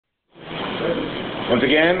Once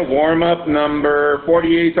again, warm-up number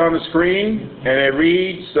 48 on the screen, and it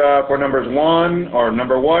reads for number 1,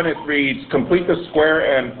 it reads complete the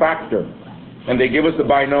square and factor. And they give us the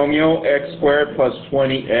binomial x squared plus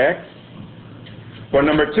 20x. For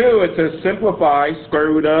number 2, it says simplify square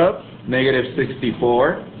root of negative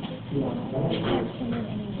 64.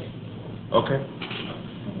 Okay.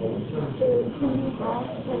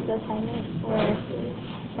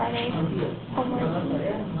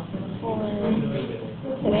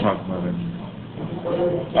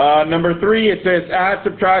 Number 3, it says add,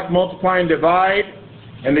 subtract, multiply, and divide.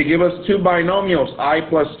 And they give us 2 binomials, I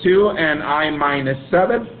plus 2 and I minus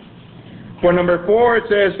 7. For number 4, it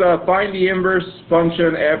says find the inverse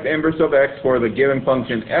function f inverse of x for the given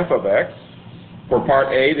function f of x. For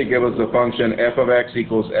part A, they give us the function f of x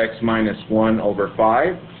equals x minus 1 over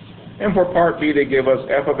 5. And for part B, they give us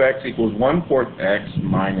f of x equals 1/4 x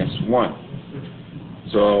minus 1.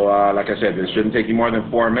 So, like I said, this shouldn't take you more than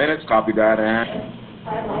 4 minutes. Copy that and...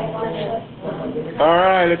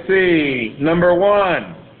 Alright, let's see. Number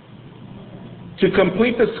 1. To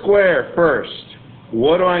complete the square first,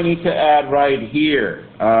 what do I need to add right here?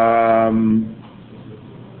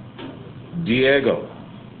 Diego.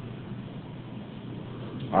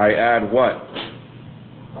 I add what?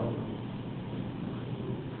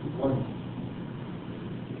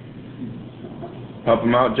 Help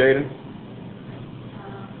him out, Jaden.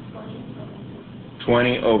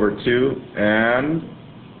 20 over 2 and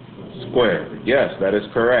squared. Yes, that is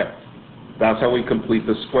correct. That's how we complete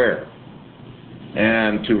the square.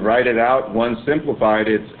 And to write it out, one simplified,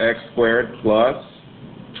 it's x squared plus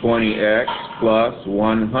 20x plus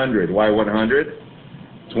 100. Why 100?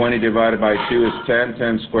 20 divided by 2 is 10.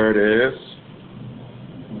 10 squared is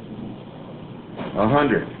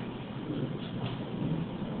 100.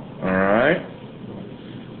 Alright.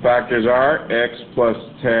 Factors are x plus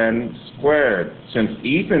 10 squared. Since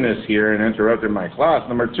Ethan is here and interrupted my class,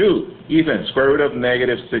 number 2, Ethan, square root of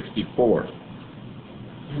negative 64.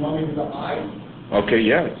 You want me to do the I? Okay,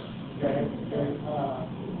 yes. Okay.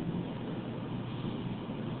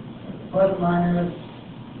 Plus minus,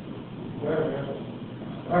 where is it?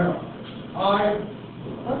 I,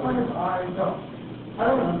 plus minus I, no. I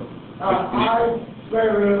don't know. I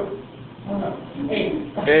square root,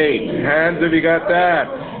 8. 8. Hands if you got that.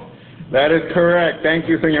 That is correct. Thank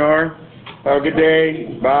you, senor. Have a good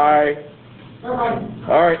day. Bye. Bye-bye.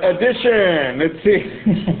 All right, addition. Let's see.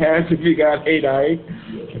 Hands if you got 8. I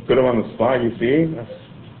put them on the spot, you see. That's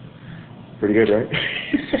pretty good, right?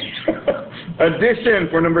 Addition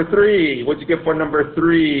for number 3. What'd you get for number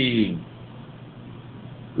 3?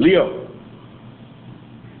 Leo.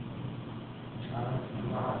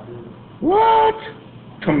 What?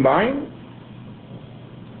 Combine?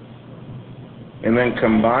 And then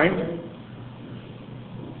combine?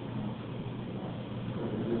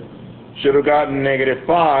 Should have gotten negative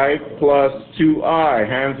 5 plus 2i.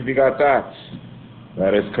 Hands if you got that.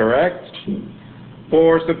 That is correct.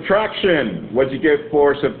 For subtraction, what'd you get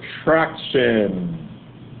for subtraction?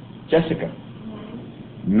 Jessica.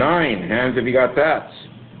 9. Hands if you got that.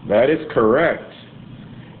 That is correct.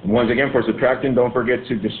 And once again, for subtracting, don't forget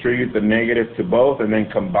to distribute the negative to both and then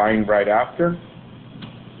combine right after.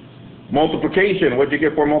 Multiplication, what'd you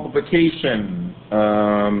get for multiplication?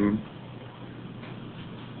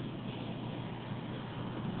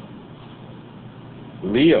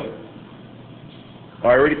 Leo. Oh,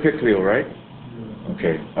 I already picked Leo, right?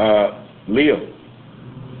 Okay. Leo.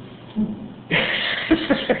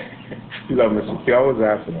 You love Mr. T. I was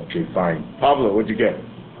asking. Okay, fine. Pablo, what'd you get?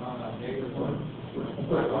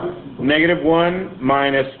 Negative 1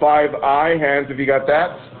 minus 5i. Hands if you got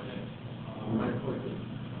that.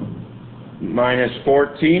 Minus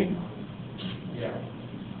 14.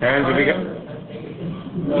 Hands if you got...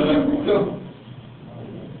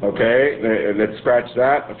 Okay, let's scratch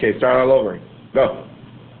that. Okay, start all over. Go.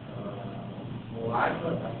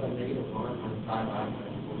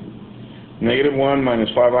 Negative 1 minus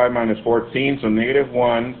 5i minus 14. So negative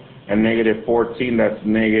 1 and negative 14, that's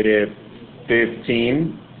negative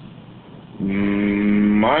 15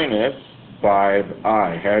 minus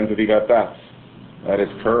 5i. Hands if you got that. That is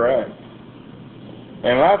correct.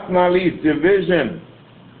 And last but not least, division.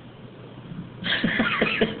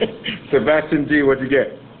 Sebastian G, what'd you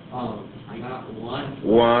get? I got 1.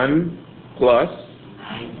 1 plus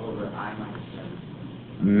 9 over I minus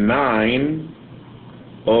 7. 9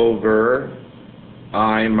 over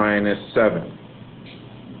I minus 7.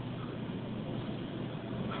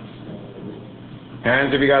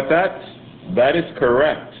 Hands if you got that? That is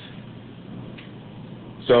correct.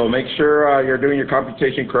 So make sure you're doing your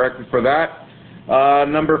computation correctly for that.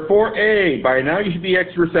 Number 4A. By now you should be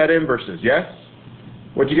experts at inverses, yes?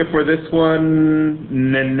 What'd you get for this one?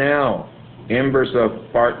 Now. Inverse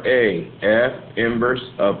of part A. F inverse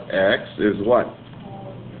of x is what?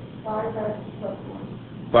 5x plus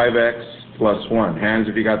 1. 5x plus 1. Hands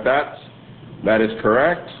if you got that. That is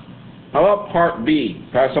correct. How about part B?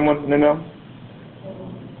 Pass someone, no?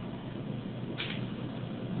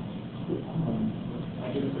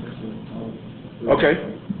 Okay.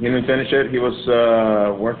 He didn't finish it. He was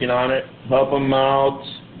working on it. Help him out.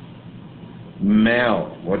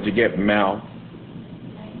 Mel. What'd you get, Mel?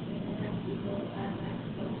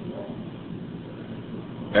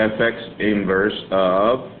 Fx inverse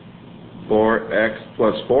of 4x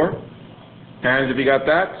plus 4. Hands if you got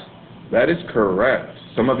that. That is correct.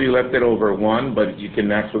 Some of you left it over 1, but you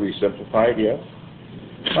can actually simplify it, yes?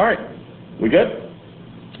 All right. We good?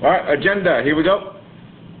 All right, agenda. Here we go.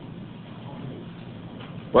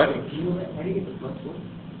 What? How do you get the plus 1?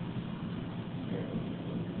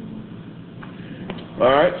 All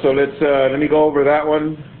right, so let me go over that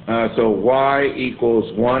one. So y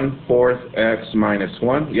equals 1/4 x minus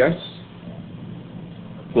 1, yes?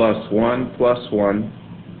 Plus 1 plus 1.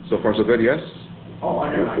 So far so good, yes? Oh, I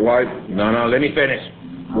never mind. Y, no, let me finish.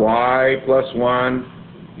 Y plus 1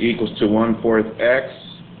 equals to 1/4 x.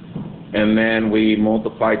 And then we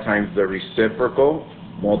multiply times the reciprocal.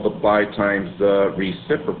 Multiply times the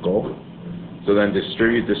reciprocal. So then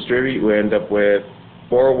distribute, we end up with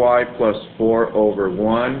 4y plus 4 over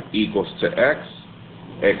 1 equals to x.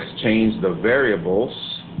 Exchange the variables.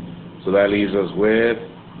 So that leaves us with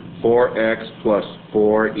 4x plus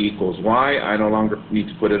 4 equals y. I no longer need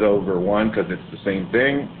to put it over 1 because it's the same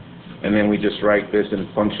thing. And then we just write this in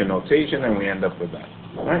function notation and we end up with that.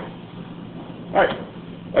 Alright? Alright.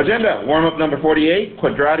 Agenda, warm-up number 48,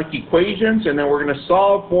 quadratic equations, and then we're going to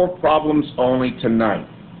solve 4 problems only tonight.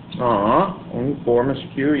 Only 4, Mr.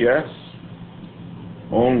 Q, yes.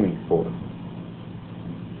 Only 4.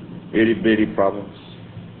 Itty-bitty problems.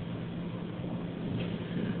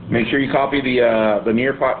 Make sure you copy the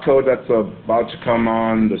Nearpod code that's about to come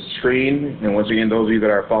on the screen. And once again, those of you that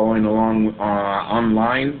are following along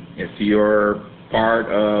online, if you're part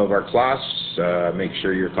of our class, make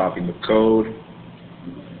sure you're copying the code.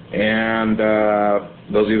 And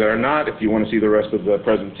those of you that are not, if you want to see the rest of the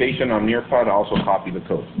presentation on Nearpod, also copy the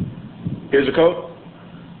code. Here's the code.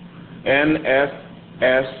 NFSZL.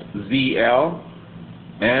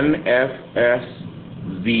 NFSZL.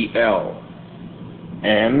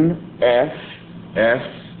 NFSZL.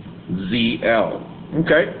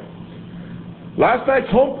 Okay. Last night's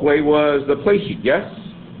home play was the play sheet, yes?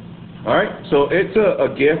 Alright, so it's a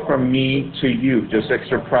gift from me to you, just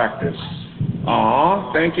extra practice.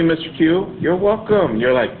 Aw, thank you, Mr. Q. You're welcome.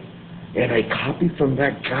 You're like, and I copied from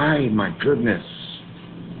that guy, my goodness.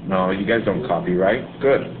 No, you guys don't copy, right?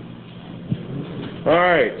 Good.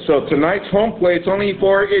 Alright, so tonight's home play, it's only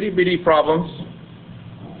 4 itty-bitty problems.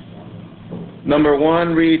 Number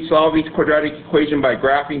 1, read solve each quadratic equation by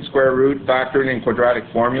graphing, square root, factoring, and quadratic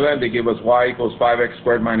formula. They give us y equals 5x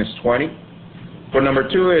squared minus 20. For number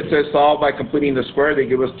 2, it says solve by completing the square. They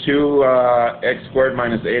give us 2x squared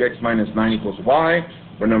minus 8x minus 9 equals y.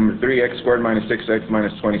 For number 3, x squared minus 6x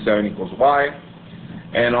minus 27 equals y.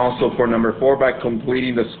 And also for number 4, by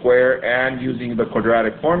completing the square and using the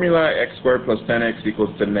quadratic formula, x squared plus 10x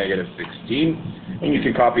equals to negative 16. And you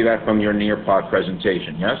can copy that from your Nearpod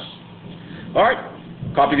presentation, yes? All right,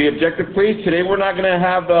 copy the objective, please. Today we're not going to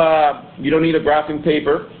have, you don't need a graphing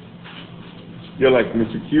paper. You're like,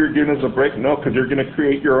 Mr. Q, you're giving us a break? No, because you're going to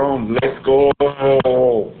create your own. Let's go.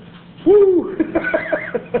 Woo!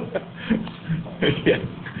 Yeah.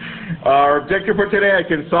 Our objective for today, I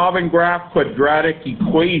can solve and graph quadratic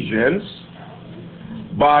equations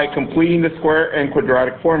by completing the square and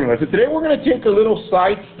quadratic formula. So today we're going to take a little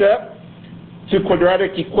side step to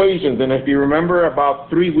quadratic equations. And if you remember about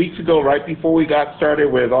 3 weeks ago, right before we got started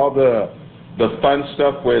with all the fun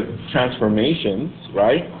stuff with transformations,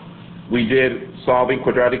 right? We did solving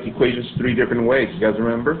quadratic equations 3 different ways. You guys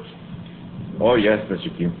remember? Oh, yes, Mr.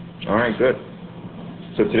 Q. All right, good.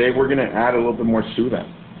 So today we're going to add a little bit more to that.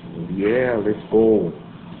 Yeah, let's go.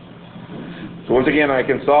 So once again, I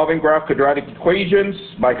can solve and graph quadratic equations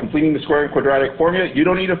by completing the square and quadratic formula. You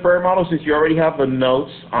don't need a fair model since you already have the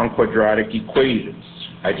notes on quadratic equations.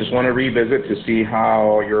 I just want to revisit to see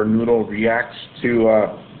how your noodle reacts to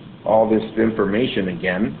all this information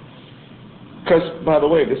again. Because, by the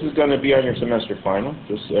way, this is going to be on your semester final,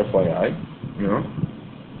 just FYI, you know.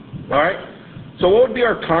 All right. So what would be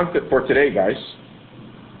our concept for today, guys?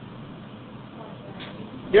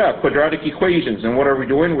 Yeah, quadratic equations. And what are we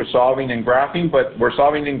doing? We're solving and graphing, but we're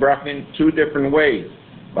solving and graphing in 2 different ways.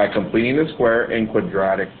 by completing the square and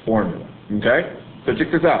quadratic formula. Okay? So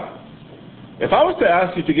check this out. If I was to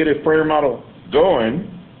ask you to get a prayer model going,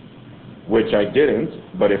 which I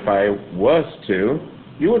didn't, but if I was to,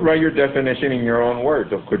 you would write your definition in your own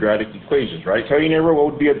words of quadratic equations, right? Tell your neighbor what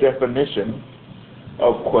would be a definition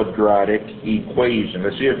of quadratic equation.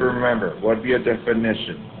 Let's see if you remember. What would be a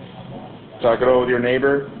definition? Talk it over with your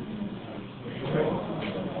neighbor.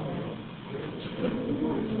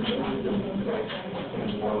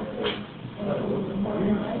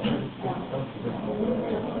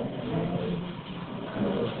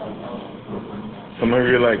 Some of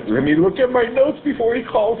you are like, let me look at my notes before he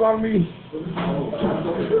calls on me.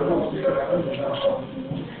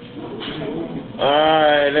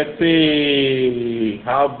 Alright, let's see.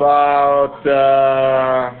 How about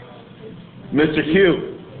Mr.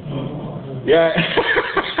 Q? Yeah.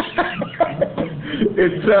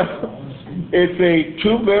 It's a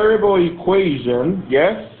two-variable equation,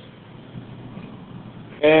 yes?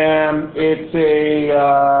 And it's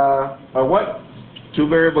a what?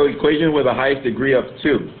 Two-variable equation with the highest degree of 2.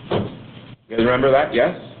 You guys remember that?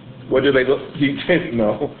 Yes? What do they look? You guys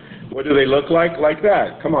know. What do they look like? Like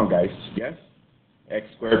that. Come on, guys. Yes? X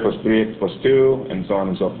squared plus 3x plus 2, and so on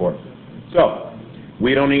and so forth. So,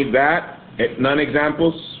 we don't need that. None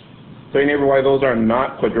examples. Tell your neighbor why those are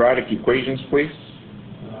not quadratic equations, please.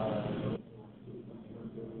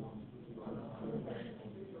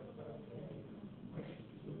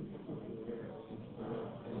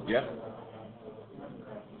 Yeah?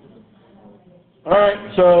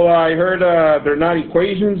 Alright, so I heard they're not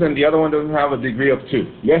equations and the other one doesn't have a degree of 2.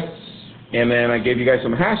 Yes? And then I gave you guys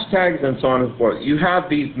some hashtags and so on and so forth. You have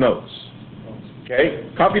these notes. Okay?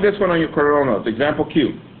 Copy this one on your Corel notes. Example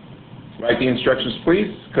Q. Write the instructions,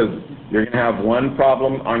 please, because you're going to have one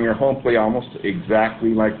problem on your home play almost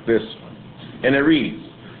exactly like this one. And it reads,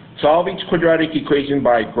 solve each quadratic equation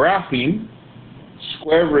by graphing,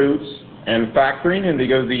 square roots, and factoring, and they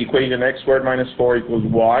give the equation x squared minus 4 equals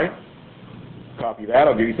y. Copy that.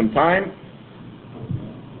 I'll give you some time.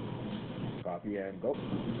 Copy and go.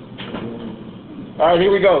 All right,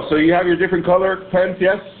 here we go. So you have your different color pens,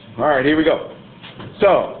 yes? All right, here we go.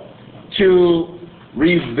 So to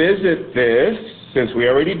revisit this, since we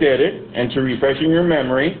already did it, and to refresh your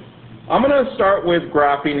memory, I'm going to start with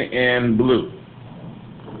graphing in blue.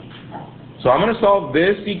 So I'm going to solve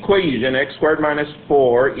this equation, x squared minus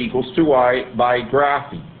 4 equals 2y, by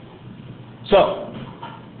graphing. So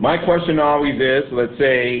my question always is, let's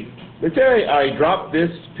say I drop this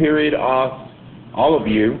period off all of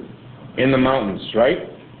you in the mountains, right?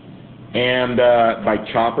 And by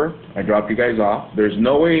chopper, I drop you guys off. There's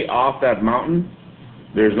no way off that mountain.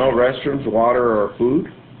 There's no restrooms, water, or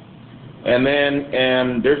food. And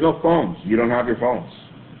there's no phones. You don't have your phones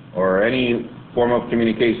or any form of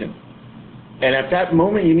communication. And at that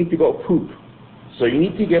moment, you need to go poop. So you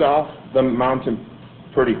need to get off the mountain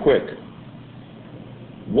pretty quick.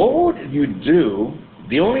 What would you do?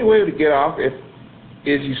 The only way to get off is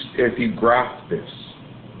if you graph this.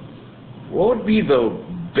 What would be the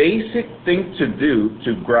basic thing to do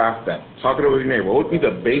to graph that? Talk it over with your neighbor. What would be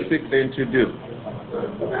the basic thing to do?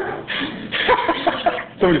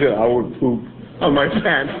 Somebody said, I would poop on my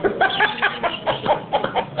pants.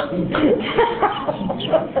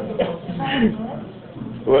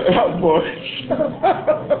 Oh, boy.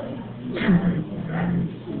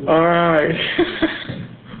 All right.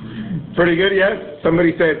 Pretty good, yes?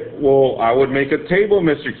 Somebody said, well, I would make a table,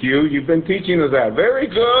 Mr. Q. You've been teaching us that. Very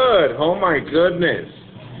good. Oh, my goodness.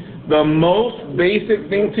 The most basic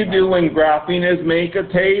thing to do when graphing is make a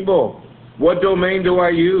table. What domain do I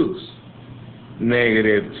use?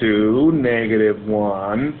 -2,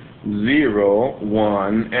 -1, 0,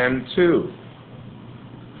 1, and 2.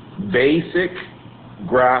 Basic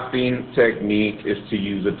graphing technique is to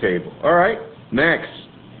use a table. All right, next.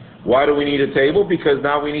 Why do we need a table? Because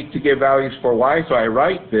now we need to get values for y, so I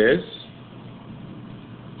write this,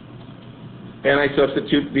 and I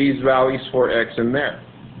substitute these values for x in there.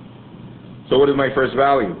 So what is my first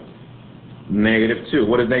value? -2.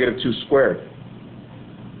 What is -2 squared?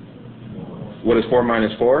 What is 4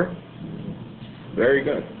 minus 4? Very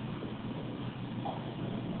good.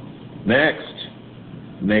 Next,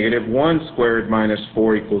 -1 squared minus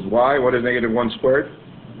 4 equals y. What is -1 squared?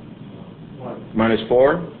 Minus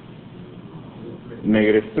 4?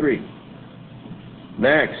 -3.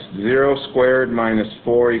 Next, 0 squared minus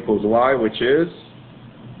 4 equals y, which is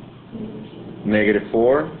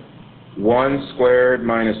 -4. 1 squared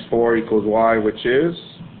minus 4 equals y, which is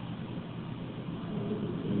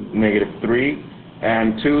 -3.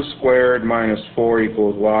 And 2 squared minus 4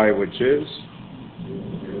 equals y, which is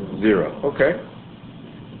 0. Okay.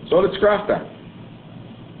 So let's graph that.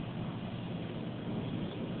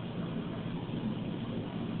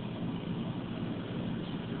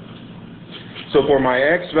 So for my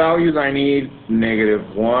x values, I need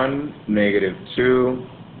 -1, -2,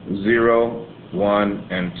 0, 1,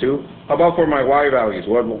 and 2. How about for my y values?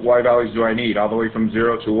 What y values do I need? All the way from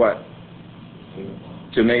 0 to what?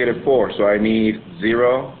 To -4. So I need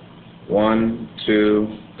 0, 1, 2,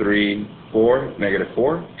 3, 4,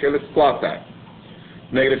 -4. Okay, let's plot that.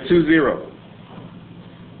 -2, 0.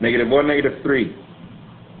 -1, -3.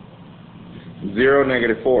 0,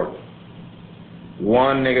 -4.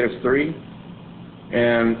 1, -3.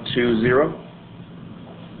 And 2, 0.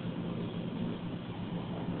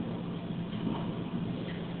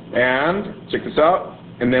 And check this out.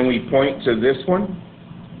 And then we point to this one.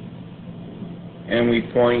 And we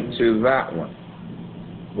point to that one.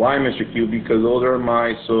 Why, Mr. Q? Because those are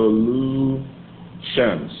my solutions.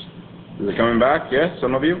 Is it coming back? Yes,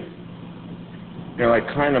 some of you? You're like,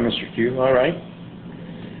 kind of, Mr. Q. All right.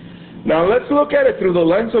 Now let's look at it through the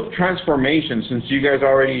lens of transformation, since you guys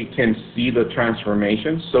already can see the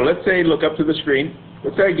transformations. So let's say, look up to the screen.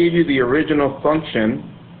 Let's say I gave you the original function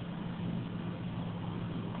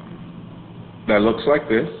that looks like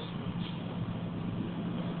this.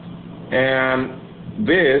 And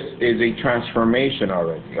this is a transformation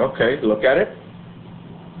already. Okay, look at it.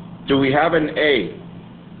 Do we have an A?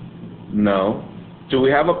 No. Do we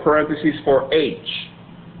have a parenthesis for H?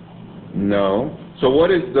 No. So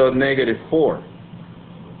what is the -4?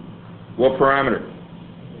 What parameter?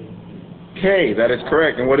 K, that is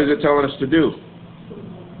correct. And what is it telling us to do?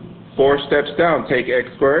 4 steps down. Take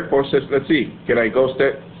x squared. 4 steps. Let's see. Can I go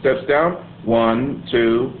steps down? 1,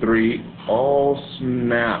 2, 3. Oh,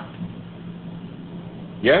 snap.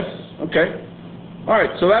 Yes? Okay. All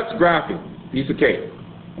right, so that's graphing. Piece of cake.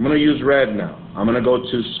 I'm going to use red now. I'm going to go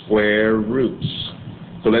to square roots.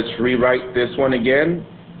 So let's rewrite this one again.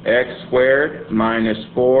 X squared minus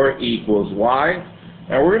 4 equals y.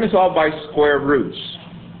 And we're going to solve by square roots.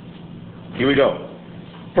 Here we go.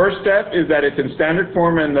 First step is that it's in standard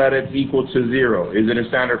form and that it's equal to 0. Is it in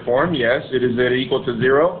standard form? Yes. Is it equal to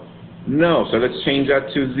 0? No. So let's change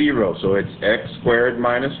that to 0. So it's x squared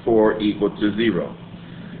minus 4 equal to 0.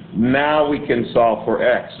 Now we can solve for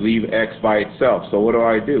x. Leave x by itself. So what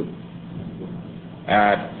do?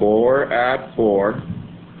 Add 4, add 4.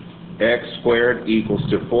 X squared equals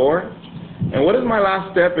to 4. And what is my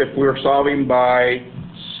last step if we're solving by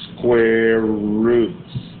square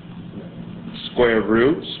roots? Square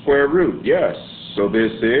root, square root, yes. So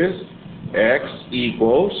this is x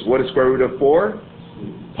equals, what is square root of 4?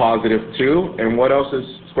 Positive 2. And what else is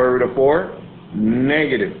square root of 4?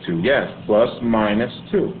 Negative 2, yes, plus minus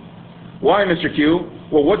 2. Why, Mr. Q?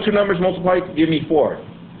 Well, what two numbers multiply to give me 4?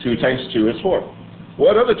 2 times 2 is 4.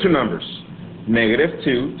 What other two numbers? Negative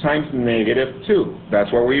 2 times negative 2.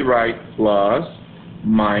 That's where we write plus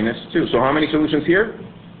minus 2. So how many solutions here?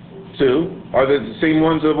 2. Are they the same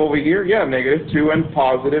ones of over here? Yeah, negative 2 and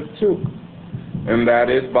positive 2. And that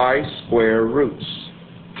is by square roots.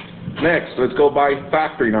 Next, let's go by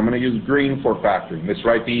factoring. I'm going to use green for factoring. Let's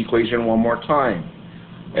write the equation one more time.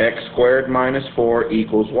 X squared minus 4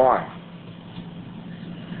 equals y.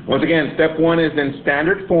 Once again, step 1 is in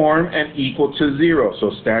standard form and equal to 0.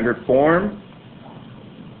 So standard form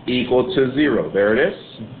equal to 0. There it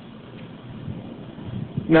is.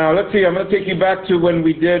 Now let's see, I'm going to take you back to when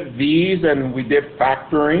we did these and we did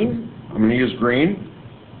factoring. I'm going to use green.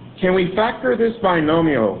 Can we factor this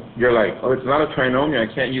binomial? You're like, oh, it's not a trinomial.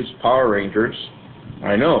 I can't use Power Rangers.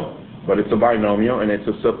 I know, but it's a binomial and it's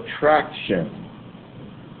a subtraction.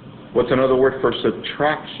 What's another word for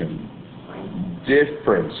subtraction?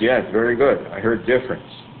 Difference. Yes, very good. I heard difference.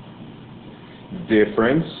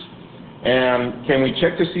 Difference. And can we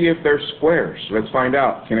check to see if they're squares? Let's find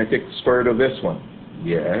out. Can I take the square root of this one?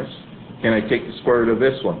 Yes. Can I take the square root of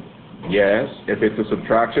this one? Yes. If it's a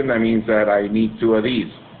subtraction, that means that I need 2 of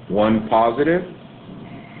these. 1 positive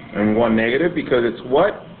and 1 negative, because it's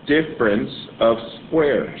what? Difference of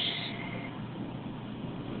squares.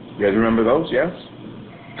 You guys remember those? Yes?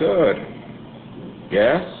 Good.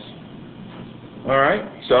 Yes? Alright,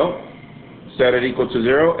 so set it equal to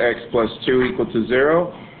 0, x plus 2 equal to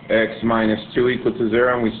 0, x minus 2 equal to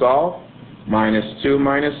 0, and we solve. Minus 2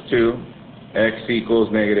 minus 2, x equals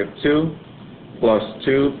negative 2, plus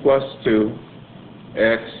 2 plus 2,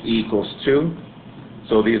 x equals 2.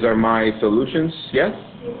 So these are my solutions. Yes?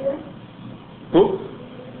 Who?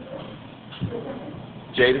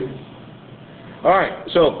 Jaden? Alright,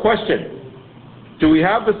 so question. Do we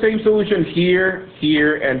have the same solution here,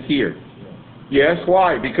 here, and here? Yes,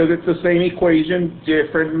 why? Because it's the same equation,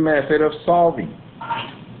 different method of solving.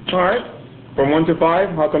 Alright, from 1 to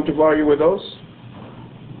 5, how comfortable are you with those?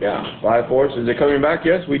 Yeah, 5 fourths. Is it coming back?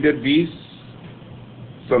 Yes, we did these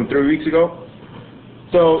some 3 weeks ago.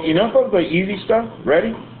 So enough of the easy stuff.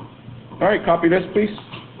 Ready? All right, copy this, please.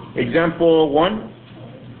 Example 1.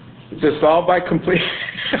 It says solve by completing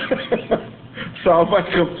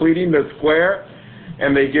the square,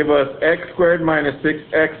 and they give us x squared minus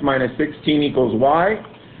 6x minus 16 equals y.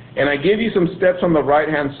 And I give you some steps on the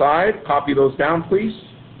right-hand side. Copy those down, please.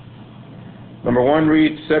 Number 1,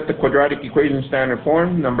 read, set the quadratic equation standard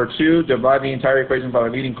form. Number 2, divide the entire equation by the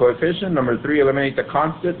leading coefficient. Number 3, eliminate the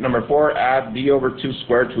constant. Number 4, add b over 2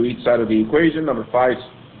 squared to each side of the equation. Number 5,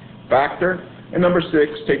 factor. And number 6,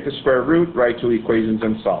 take the square root, write two equations,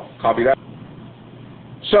 and solve. Copy that.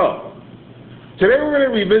 So, today we're going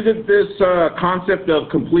to revisit this concept of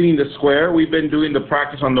completing the square. We've been doing the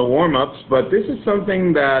practice on the warm-ups, but this is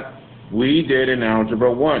something that we did in Algebra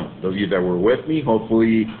 1. Those of you that were with me,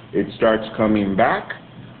 hopefully it starts coming back.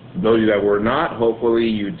 Those of you that were not, hopefully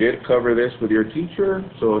you did cover this with your teacher.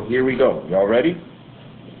 So here we go. Y'all ready?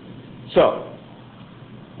 So,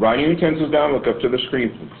 write your utensils down, look up to the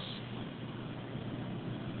screen, please.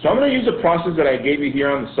 So I'm going to use the process that I gave you here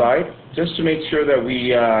on the side, just to make sure that we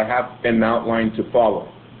have an outline to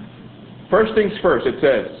follow. First things first, it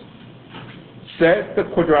says, set the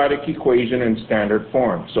quadratic equation in standard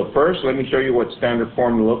form. So first, let me show you what standard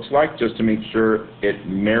form looks like, just to make sure it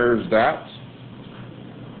mirrors that.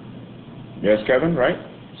 Yes, Kevin, right?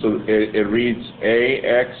 So it reads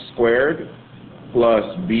ax squared plus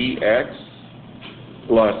bx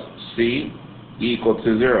plus c equal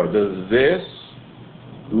to 0. Does this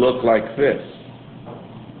look like this?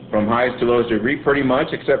 From highest to lowest degree, pretty much,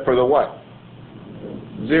 except for the what?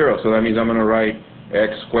 0. So that means I'm going to write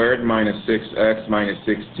x squared minus 6x minus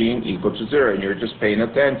 16 equal to 0. And you're just paying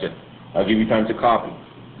attention. I'll give you time to copy.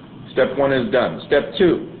 Step 1 is done. Step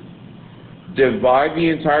 2, divide the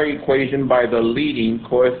entire equation by the leading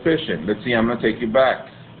coefficient. Let's see, I'm going to take you back.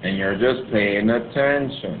 And you're just paying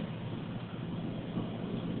attention.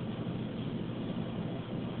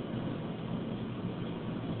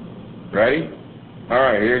 Ready? All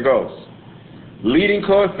right, here it goes. Leading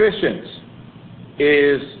coefficient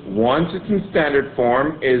is, once it's in standard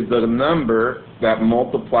form, is the number that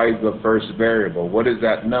multiplies the first variable. What is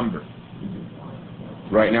that number?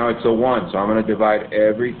 Right now it's a 1, so I'm going to divide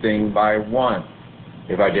everything by 1.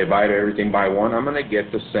 If I divide everything by 1, I'm going to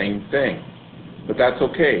get the same thing. But that's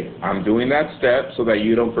okay. I'm doing that step so that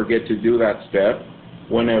you don't forget to do that step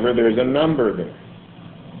whenever there's a number there.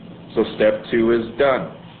 So step 2 is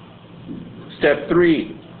done. Step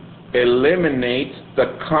 3, eliminate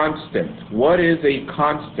the constant. What is a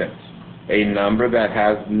constant? A number that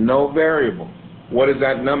has no variable. What is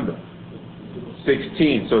that number?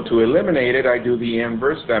 16. So to eliminate it, I do the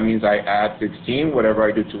inverse. That means I add 16. Whatever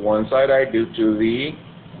I do to one side, I do to the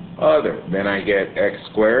other. Then I get x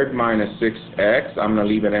squared minus 6x. I'm going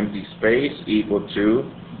to leave an empty space equal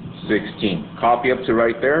to 16. Copy up to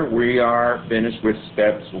right there. We are finished with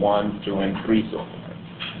steps 1, 2, and 3 so far.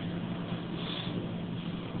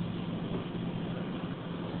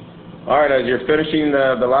 All right, as you're finishing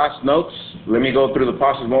the last notes, let me go through the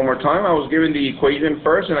process one more time. I was given the equation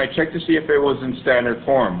first, and I checked to see if it was in standard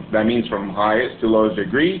form. That means from highest to lowest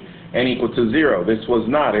degree and equal to 0. This was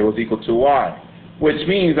not. It was equal to y, which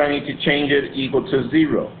means I need to change it equal to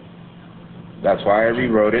 0. That's why I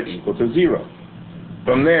rewrote it equal to 0.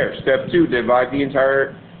 From there, step 2, divide the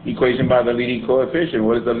entire equation by the leading coefficient.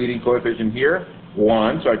 What is the leading coefficient here?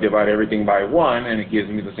 1, so I divide everything by 1, and it gives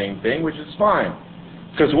me the same thing, which is fine.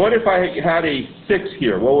 Because what if I had a 6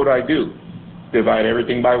 here? What would I do? Divide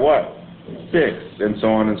everything by what? 6, and so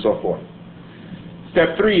on and so forth.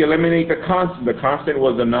 Step 3, eliminate the constant. The constant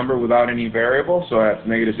was a number without any variable, so that's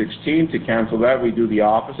negative 16. To cancel that, we do the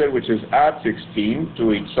opposite, which is add 16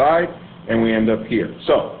 to each side, and we end up here.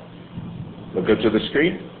 So, look up to the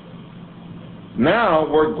screen. Now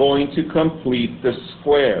we're going to complete the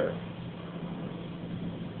square.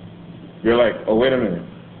 You're like, oh, wait a minute.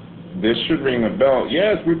 This should ring a bell.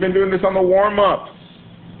 Yes, we've been doing this on the warm-ups.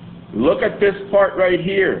 Look at this part right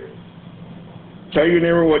here. Tell your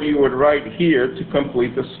neighbor what you would write here to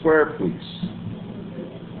complete the square, please.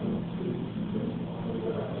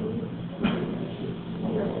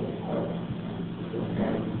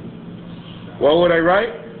 What would I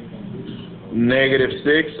write? Negative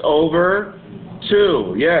 6 over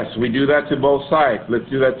 2. Yes, we do that to both sides. Let's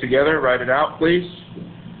do that together. Write it out, please.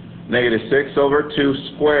 Negative 6 over 2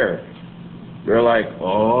 squared. You're like,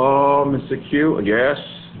 oh, Mr. Q, yes.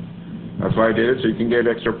 That's why I did it, so you can get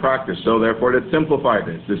extra practice. So therefore, let's simplify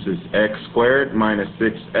this. This is x squared minus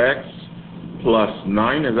 6x plus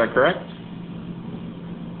 9, is that correct?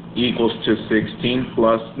 Equals to 16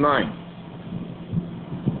 plus 9.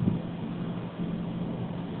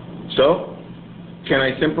 So, can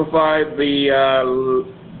I simplify the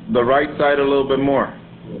right side a little bit more?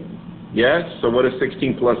 Yes? So what is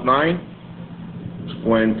 16 plus 9?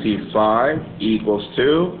 25 equals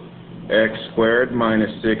 2 x squared minus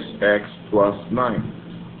 6x plus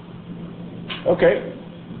 9. Okay.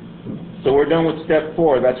 So we're done with step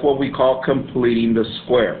 4. That's what we call completing the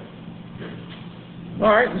square.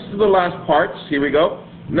 Alright, this is the last part. Here we go.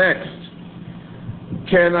 Next.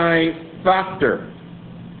 Can I factor?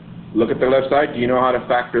 Look at the left side. Do you know how to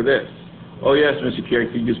factor this? Oh yes, Mr. Pierre,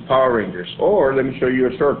 you can use Power Rangers. Or let me show you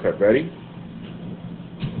a shortcut. Ready?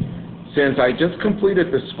 Since I just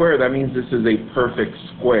completed the square, that means this is a perfect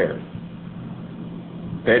square.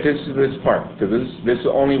 Pay attention to this part, because this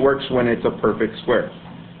only works when it's a perfect square.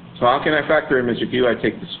 So how can I factor in, Mr. Q? I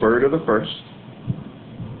take the square root of the first,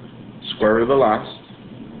 square root of the last,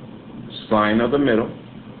 sine of the middle,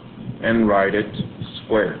 and write it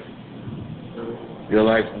squared. You're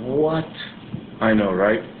like, what? I know,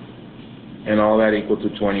 right? And all that equal to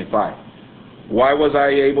 25. Why was I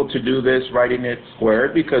able to do this writing it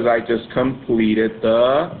squared? Because I just completed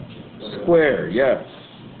the square, yes.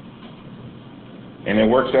 And it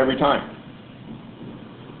works every time.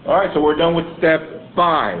 Alright, so we're done with step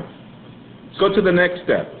 5. Let's go to the next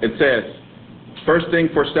step. It says, first thing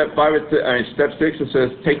for step 5, step 6, it says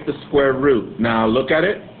take the square root. Now look at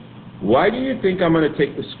it. Why do you think I'm going to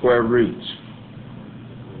take the square root?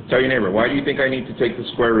 Tell your neighbor, why do you think I need to take the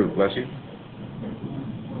square root? Bless you.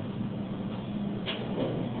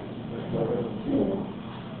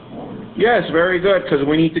 Yes, very good, because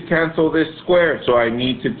we need to cancel this square. So I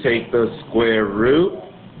need to take the square root.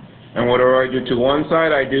 And what do I do to one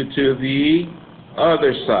side? I do to the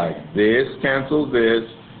other side. This cancels this.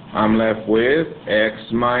 I'm left with x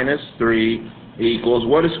minus 3 equals,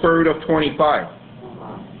 what is square root of 25?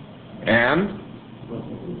 And?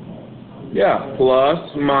 Yeah,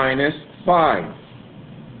 plus minus 5.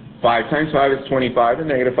 5 times 5 is 25, and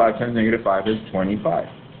negative 5 times negative 5 is 25.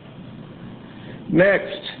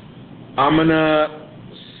 Next, I'm going to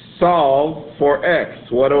solve for x.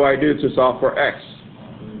 What do I do to solve for x?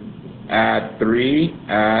 Add 3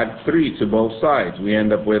 to both sides. We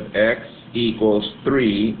end up with x equals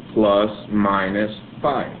 3 plus minus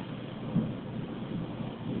 5.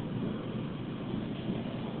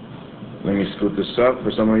 Let me scoot this up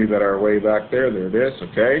for some of you that are way back there. There it is,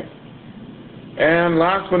 okay? And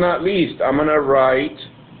last but not least, I'm going to write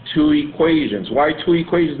 2 equations. Why 2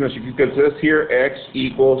 equations, Mr. Q? Because this here, x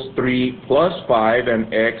equals 3 plus 5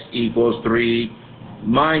 and x equals 3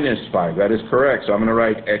 minus 5. That is correct. So I'm going to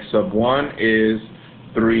write x sub 1 is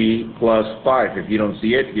 3 plus 5. If you don't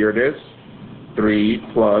see it, here it is. 3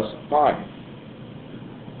 plus 5.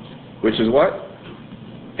 Which is what?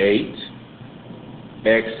 8.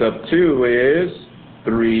 X sub 2 is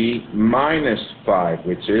 3 minus 5,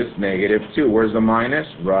 which is negative 2. Where's the minus?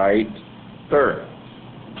 Right there.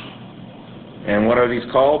 And what are these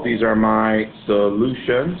called? These are my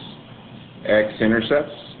solutions.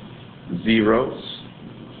 X-intercepts, zeros,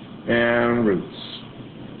 and roots.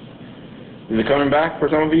 Is it coming back for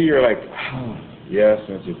some of you? You're like, oh, yes,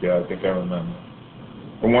 I think I remember.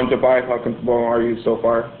 From 1 to 5, how comfortable are you so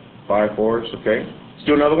far? 5 4s, okay. Let's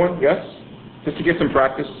do another one, yes? Just to get some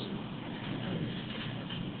practice.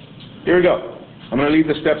 Here we go. I'm going to leave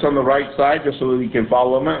the steps on the right side just so that you can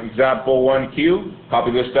follow them. Example 1Q.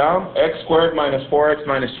 Copy this down. X squared minus 4x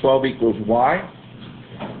minus 12 equals y.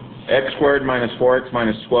 X squared minus 4x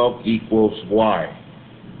minus 12 equals y.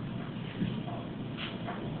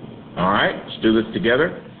 Alright, let's do this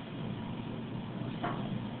together.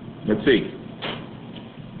 Let's see.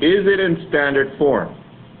 Is it in standard form?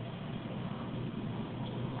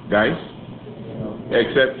 Guys?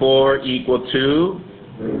 Except for equal to,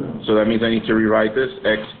 so that means I need to rewrite this,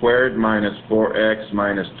 x squared minus 4x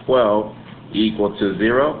minus 12 equal to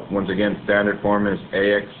 0. Once again, standard form is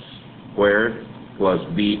ax squared plus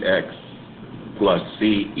bx plus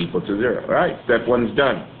c equal to 0. Alright, step 1 is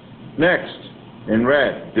done. Next, in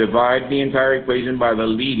red, divide the entire equation by the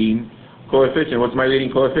leading coefficient. What's my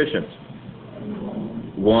leading coefficient?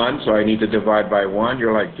 1, so I need to divide by 1.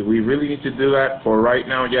 You're like, do we really need to do that for right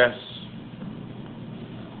now? Yes.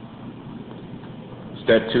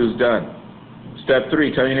 Step 2 is done. Step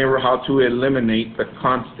 3, tell your neighbor how to eliminate the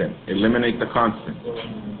constant. Eliminate the constant.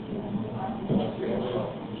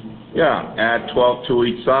 Yeah, add 12 to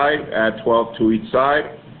each side, add 12 to each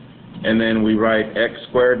side, and then we write x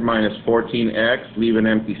squared minus 14x, leave an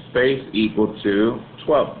empty space, equal to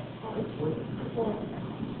 12.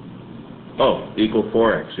 Oh, equal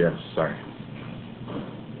 4x, yes, sorry.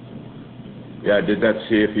 Yeah, I did that to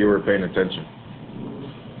see if you were paying attention.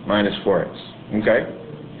 Minus 4x. Okay.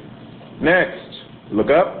 Next, look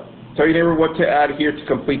up. Tell your neighbor what to add here to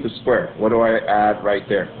complete the square. What do I add right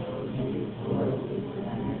there?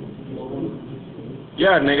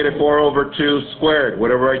 Yeah, negative 4 over 2 squared.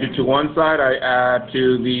 Whatever I do to one side, I add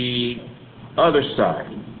to the other side.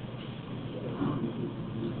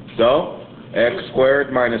 So, x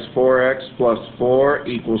squared minus 4x plus 4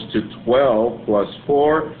 equals to 12 plus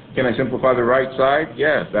 4. Can I simplify the right side?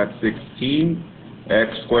 Yes, that's 16.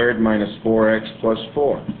 X squared minus 4x plus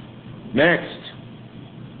 4. Next.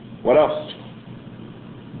 What else?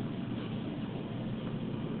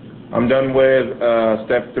 I'm done with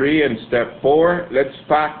step 3 and step 4. Let's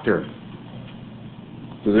factor.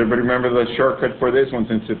 Does everybody remember the shortcut for this one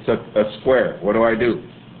since it's a square? What do I do?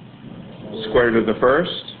 Square root of the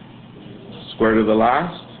first, square root of the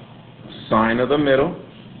last, sine of the middle,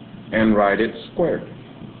 and write it squared.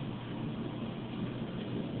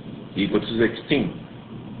 Equal to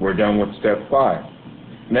 16. We're done with step 5.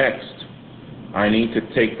 Next, I need to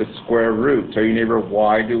take the square root. Tell your neighbor,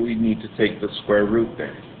 why do we need to take the square root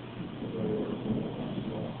there?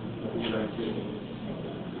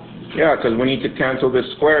 Yeah, because we need to cancel this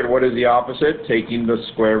squared. What is the opposite? Taking the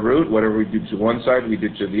square root. Whatever we do to one side, we do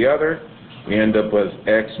to the other. We end up with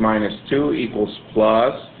x minus 2 equals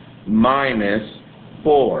plus minus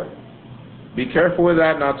 4. Be careful with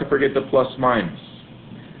that, not to forget the plus minus.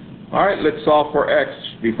 All right, let's solve for x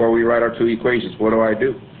before we write our two equations. What do I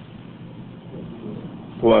do?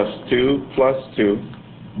 Plus 2 plus 2.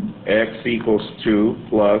 X equals 2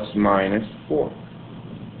 plus minus 4.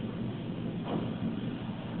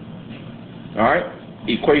 All right,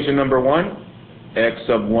 equation number 1, x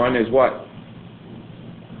sub 1 is what?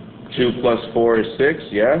 2 plus 4 is 6,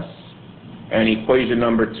 yes. And equation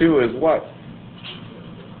number 2 is what?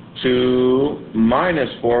 2 minus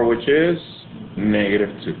 4, which is negative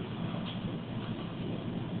 2.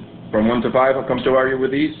 From 1 to 5, I'll come to argue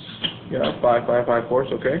with these. Yeah, 5, 5, 5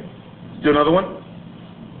 fourths, okay. Let's do another one.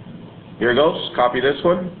 Here goes, copy this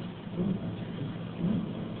one.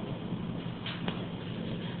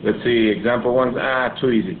 Let's see, example 1, too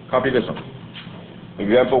easy. Copy this one.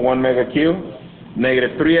 Example 1 mega cube,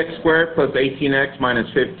 negative 3x squared plus 18x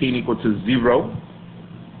minus 15 equal to 0.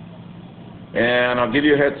 And I'll give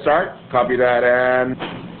you a head start. Copy that and...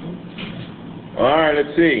 Alright,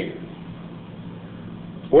 let's see.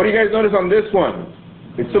 What do you guys notice on this one?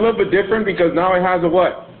 It's a little bit different because now it has a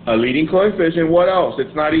what? A leading coefficient. What else?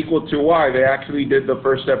 It's not equal to y. They actually did the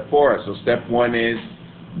first step for us. So step 1 is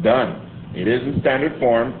done. It is in standard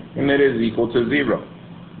form, and it is equal to 0.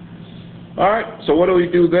 Alright, so what do we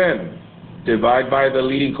do then? Divide by the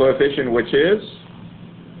leading coefficient, which is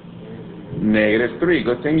negative 3.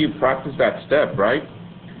 Good thing you practiced that step, right?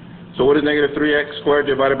 So what is negative 3x squared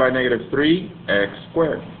divided by negative 3? X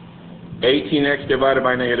squared. 18x divided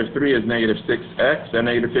by negative 3 is negative 6x, and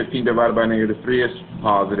negative 15 divided by negative 3 is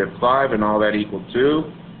positive 5, and all that equal to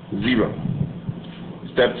 0.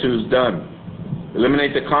 Step 2 is done.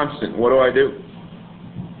 Eliminate the constant. What do I do?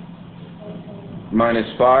 Minus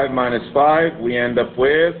 5, we end up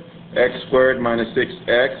with x squared minus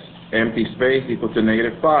 6x, empty space, equal to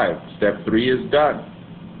negative 5. Step 3 is done.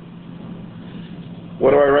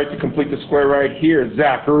 What do I write to complete the square right here,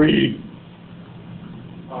 Zachary?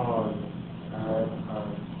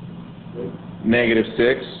 Negative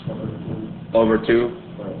 6 over 2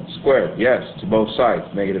 squared. Yes, to both sides.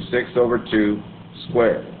 Negative 6 over 2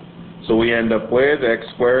 squared. So we end up with x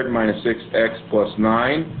squared minus 6x plus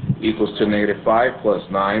 9 equals to negative 5 plus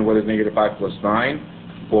 9. What is negative 5 plus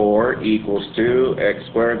 9? 4 equals to x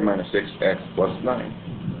squared minus 6x plus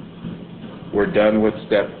 9. We're done with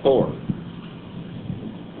step 4.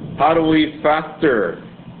 How do we factor?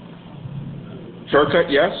 Shortcut,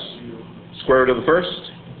 yes. Square root of the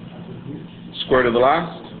first, square root of the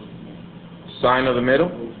last, sine of the middle,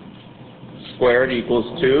 squared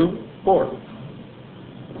equals to 4.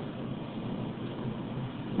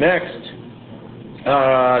 Next,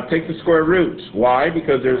 take the square root. Why?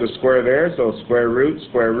 Because there's a square there, so square root,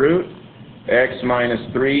 x minus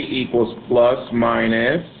 3 equals plus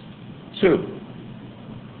minus 2.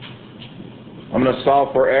 I'm going to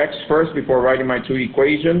solve for x first before writing my two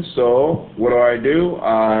equations. So what do?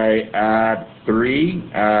 I add 3,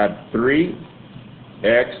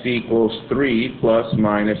 x equals 3 plus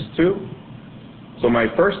minus 2. So my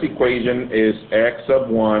first equation is x sub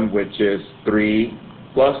 1, which is 3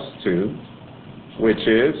 plus 2, which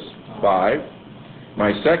is 5.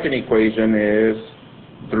 My second equation is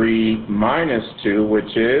 3 minus 2,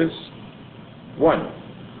 which is 1.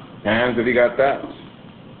 Hands, have you got that?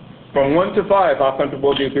 From 1 to 5, how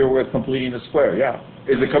comfortable do you feel with completing the square? Yeah.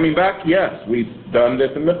 Is it coming back? Yes. We've done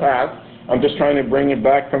this in the past. I'm just trying to bring it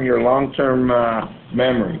back from your long-term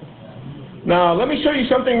memory. Now, let me show you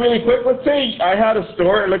something really quick. Let's say I had a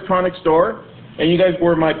store, electronic store, and you guys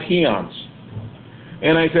were my peons.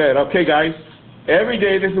 And I said, okay, guys, every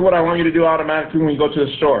day this is what I want you to do automatically when you go to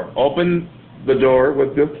the store. Open the door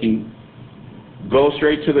with the key, go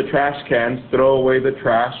straight to the trash cans, throw away the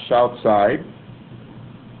trash outside,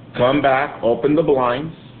 come back, open the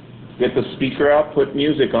blinds, get the speaker out, put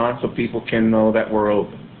music on so people can know that we're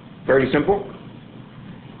open. Very simple?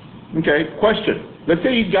 Okay, question. Let's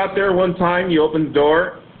say you got there one time, you opened the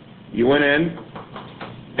door, you went in,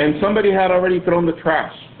 and somebody had already thrown the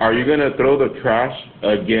trash. Are you going to throw the trash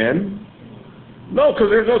again? No, because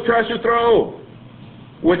there's no trash to throw.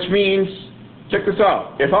 Which means, check this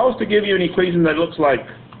out. If I was to give you an equation that looks like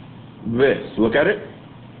this, look at it.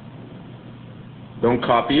 Don't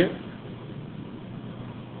copy it.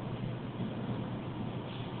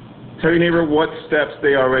 Tell your neighbor what steps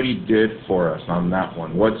they already did for us on that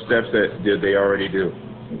one. What steps did they already do?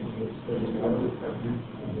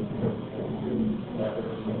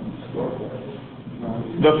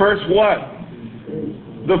 The first what?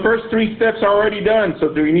 The first 3 steps are already done. So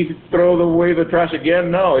do we need to throw away the trash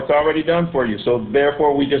again? No, it's already done for you. So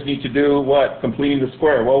therefore we just need to do what? Completing the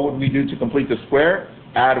square. What would we do to complete the square?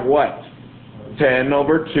 Add what? 10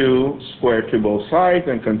 over 2 squared to both sides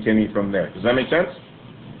and continue from there. Does that make sense?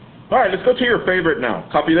 All right, let's go to your favorite now.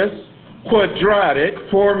 Copy this. Quadratic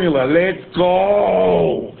formula. Let's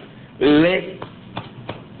go. Let's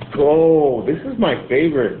go. This is my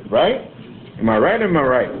favorite, right? Am I right or am I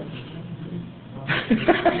right?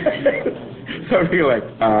 Some of you are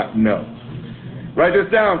like, no. Write this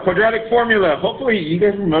down. Quadratic formula. Hopefully you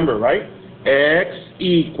guys remember, right? X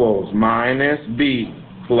equals minus b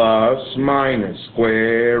plus minus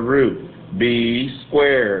square root b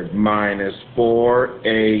squared minus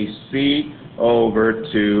 4ac over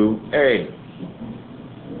 2a.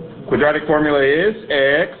 Quadratic formula is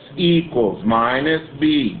x equals minus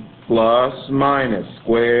b plus minus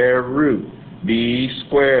square root b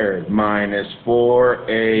squared minus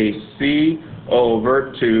 4ac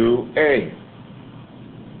over 2a.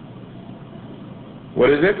 What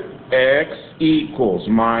is it? X equals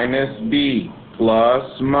minus b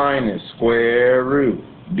plus minus square root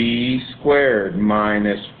b squared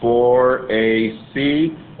minus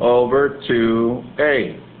 4ac over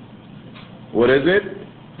 2a. What is it?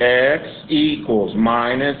 X equals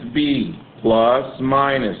minus b plus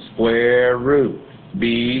minus square root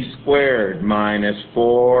b squared minus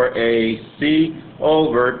 4ac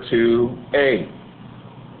over 2a.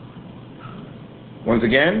 Once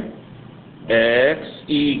again, x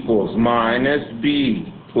equals minus b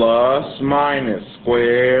plus minus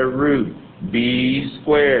square root b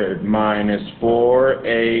squared minus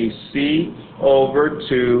 4ac over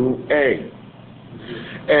 2a.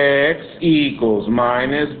 X equals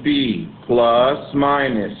minus b plus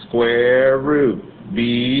minus square root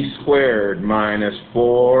b squared minus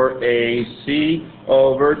 4ac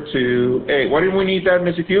over 2a. Why did we need that,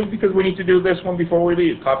 Mr. Q? Because we need to do this one before we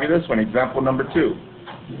leave. Copy this one, example number 2.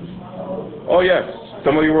 Oh yes,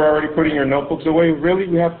 some of you were already putting your notebooks away. Really?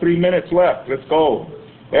 We have 3 minutes left. Let's go.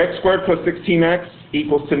 X squared plus 16x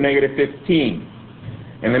equals to negative 15.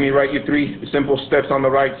 And let me write you 3 simple steps on the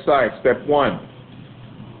right side. Step 1,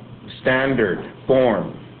 standard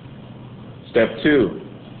form. Step 2,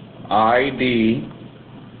 ID,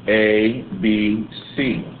 A, B,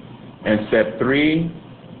 C. And step 3,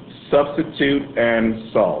 substitute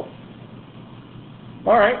and solve.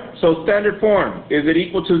 All right, so standard form. Is it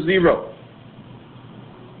equal to 0?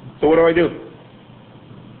 So what do I do?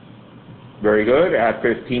 Very good. Add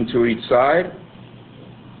 15 to each side.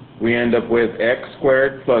 We end up with x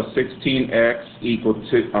squared plus 16x equal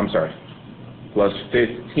to, plus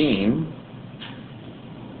 15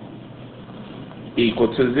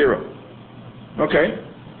 equal to 0. Okay.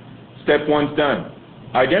 Step 1's done.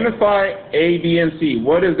 Identify A, B, and C.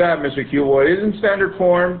 What is that, Mr. Q? Well, isn't standard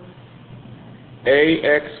form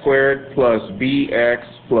ax squared plus bx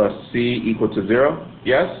plus c equal to 0?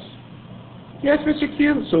 Yes? Yes, Mr.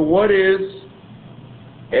 Q. So what is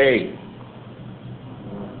A?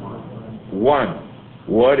 1.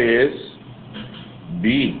 What is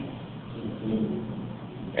B?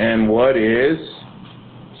 And what is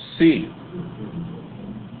C?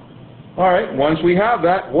 All right, once we have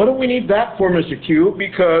that, what do we need that for, Mr. Q?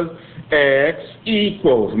 Because x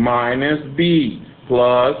equals minus b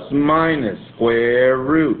plus minus square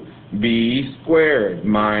root b squared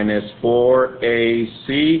minus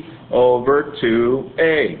 4ac over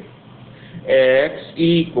 2a. X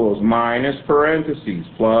equals minus parentheses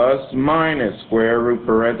plus minus square root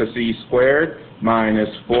parentheses squared minus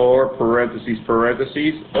 4 parentheses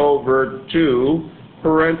parentheses over 2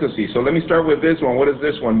 parentheses. So let me start with this one. What is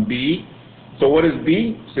this one? B So what is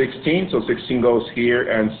B? 16. So 16 goes here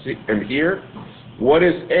and here. What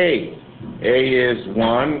is A? A is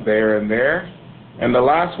 1, there and there. And the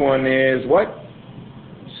last one is what?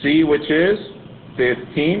 C, which is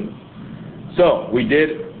 15. So we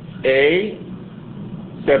did A,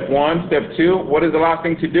 step 1, step 2. What is the last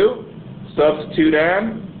thing to do? Substitute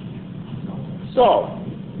and solve.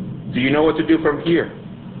 Do you know what to do from here?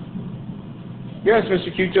 Yes,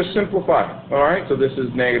 Mr. Q, just simplify. All right, so this is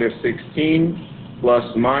negative 16 plus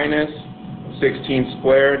minus 16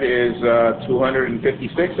 squared is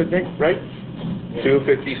 256, I think, right?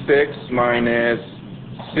 256 minus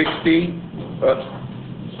 60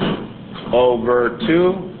 over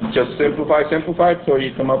 2. Just simplify till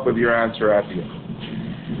you come up with your answer at the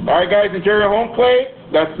end. All right, guys, enjoy your home play.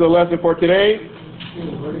 That's the lesson for today.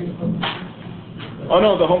 Oh,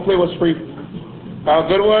 no, the home play was free. Have a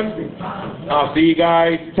good one. I'll see you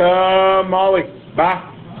guys tomorrow. Bye.